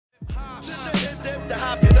the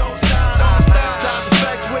hop, you don't stop. Don't stop. Sounds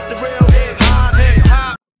effects with the real hip hop. Hip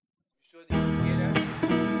hop. Sure that you hear that?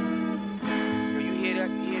 You hear that?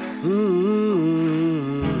 You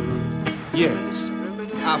hear that?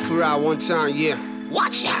 Yeah. Afu-Ra one time, yeah.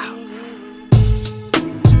 Watch out.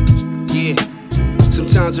 Yeah.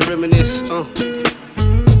 Sometimes I reminisce,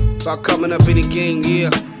 about coming up in the game, yeah.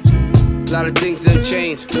 A lot of things done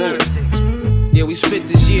changed, whoa. Yeah, we spit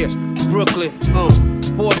this year. Brooklyn,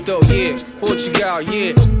 Porto, yeah. Portugal,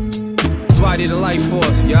 yeah. Body the life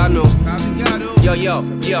force, y'all know.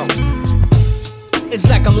 Yo. It's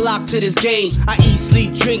like I'm locked to this game. I eat,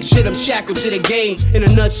 sleep, drink, shit, I'm shackled to the game. In a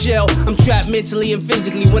nutshell, I'm trapped mentally and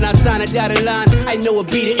physically. When I sign a dotted line, I know it'll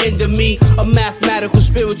be the end of me. A mathematical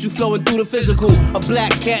spiritual flowing through the physical. A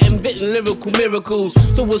black cat inventing lyrical miracles.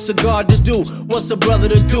 So what's a God to do? What's a brother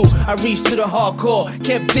to do? I reached to the hardcore,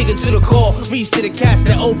 kept digging to the core. Reached to the cats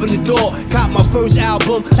that opened the door. Caught my first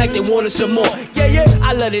album like they wanted some more. Yeah,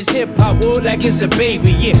 I love this hip hop world like it's a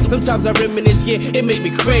baby, yeah. Sometimes I reminisce, yeah, it make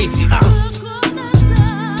me crazy.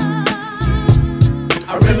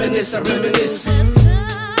 I reminisce about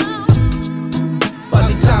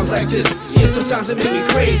the times like this. Yeah, sometimes it make me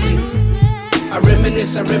crazy. I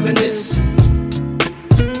reminisce it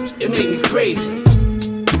make me crazy.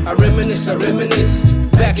 I reminisce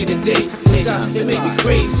back in the day. Sometimes it make me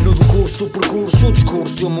crazy. No decurso do percurso, o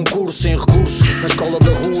discurso deu-me um curso sem recurso. Na escola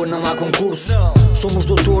da rua não há concurso. Somos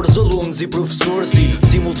doutores, alunos e professores e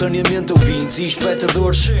simultaneamente ouvintes e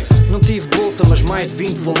espectadores. Não tive bolsa, mas mais de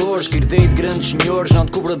 20 valores. Que herdei de grandes senhores, não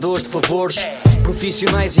de cobradores de favores.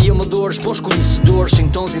 Profissionais e amadores, bons conhecedores.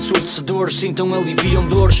 Sintam, ensurdecedores, sintam, aliviam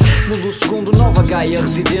dores. Mundo Segundo, nova gaia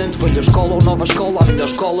residente. Velha escola ou nova escola, a melhor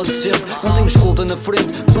escola de sempre. Não tenho escolta na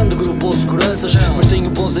frente, bando, grupo ou seguranças, mas tenho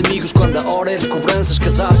bons amigos quando a hora é de cobranças.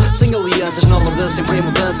 Casado, sem alianças, não mudança, sempre em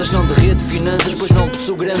mudanças. Não derreto finanças, pois não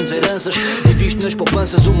possuo grandes heranças. Invisto nas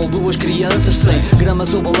poupanças, uma ou duas crianças. Sem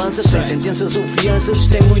gramas ou balanças, sem sentenças ou fianças.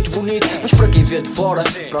 Isto é muito bonito, mas para quem vê de fora,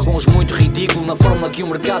 para alguns muito ridículo na forma que o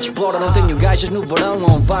mercado explora. Não tenho gajas no verão,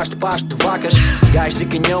 não vasto pasto de vacas. Gás de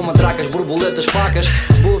canhão, matracas, borboletas, facas.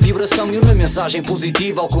 Boa vibração e uma mensagem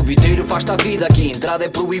positiva. Alcoviteiro faz-te a vida, aqui a entrada é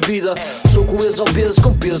proibida. Sou coeso obeso,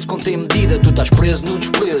 com peso contém medida. Tu estás preso no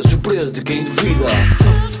desprezo, o preço de quem duvida.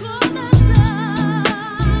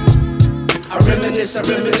 I reminisce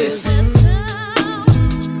about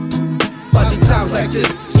the times like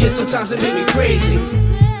this. Yeah, sometimes it make me crazy.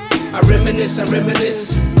 I reminisce it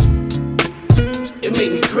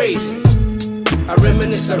make me crazy. I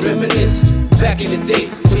reminisce back in the day.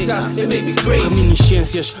 Sometimes it make me crazy.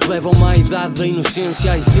 Reminiscências levam-me à idade da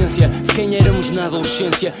inocência, à essência de quem éramos na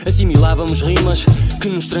adolescência. Assimilávamos rimas que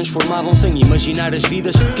nos transformavam sem imaginar as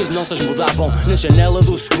vidas que as nossas mudavam. Na janela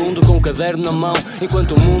do segundo com o caderno na mão,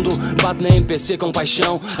 enquanto o mundo bate na MPC com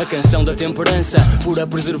paixão. A canção da temperança, pura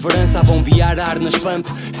perseverança, a bombear ar nas pump,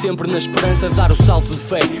 sempre na esperança de dar o salto de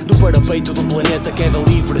fé do parapeito do planeta. Queda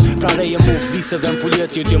livre para a areia movediça da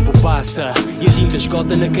ampulheta e o tempo passa e a tinta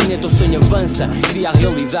esgota na caneta, o sonho avança. Cria a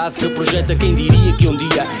realidade que projeta quem diria que um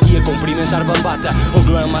dia ia cumprimentar Bambata ou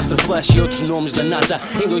Grandmaster Flash e outros nomes da nata.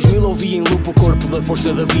 Em 2000 ouvi em loop o corpo da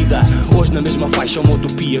força da vida. Hoje na mesma faixa uma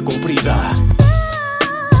utopia cumprida.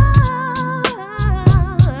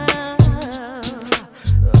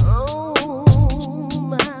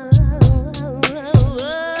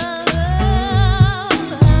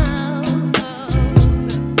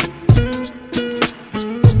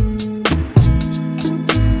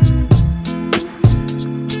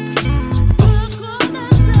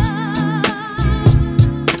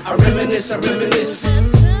 I reminisce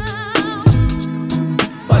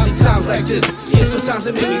about the times like this. Yeah, sometimes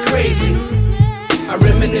it make me crazy. I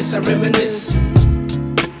reminisce it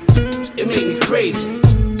make me crazy.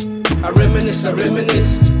 I reminisce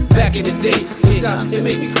back in the day. Sometimes it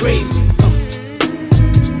make me crazy.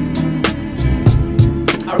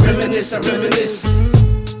 I reminisce I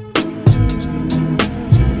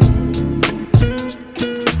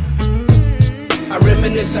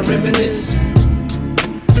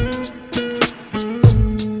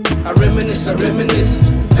reminisce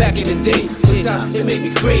back in the day. Sometimes it make me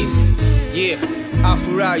crazy. Yeah,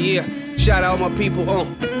 Afu-Ra, yeah. Shout out all my people,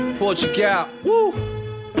 Portugal, woo.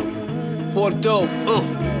 Porto,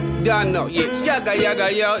 Dano, yeah.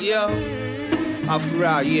 Yaga, yo.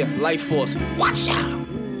 Afu-Ra, yeah. Life force. Watch out.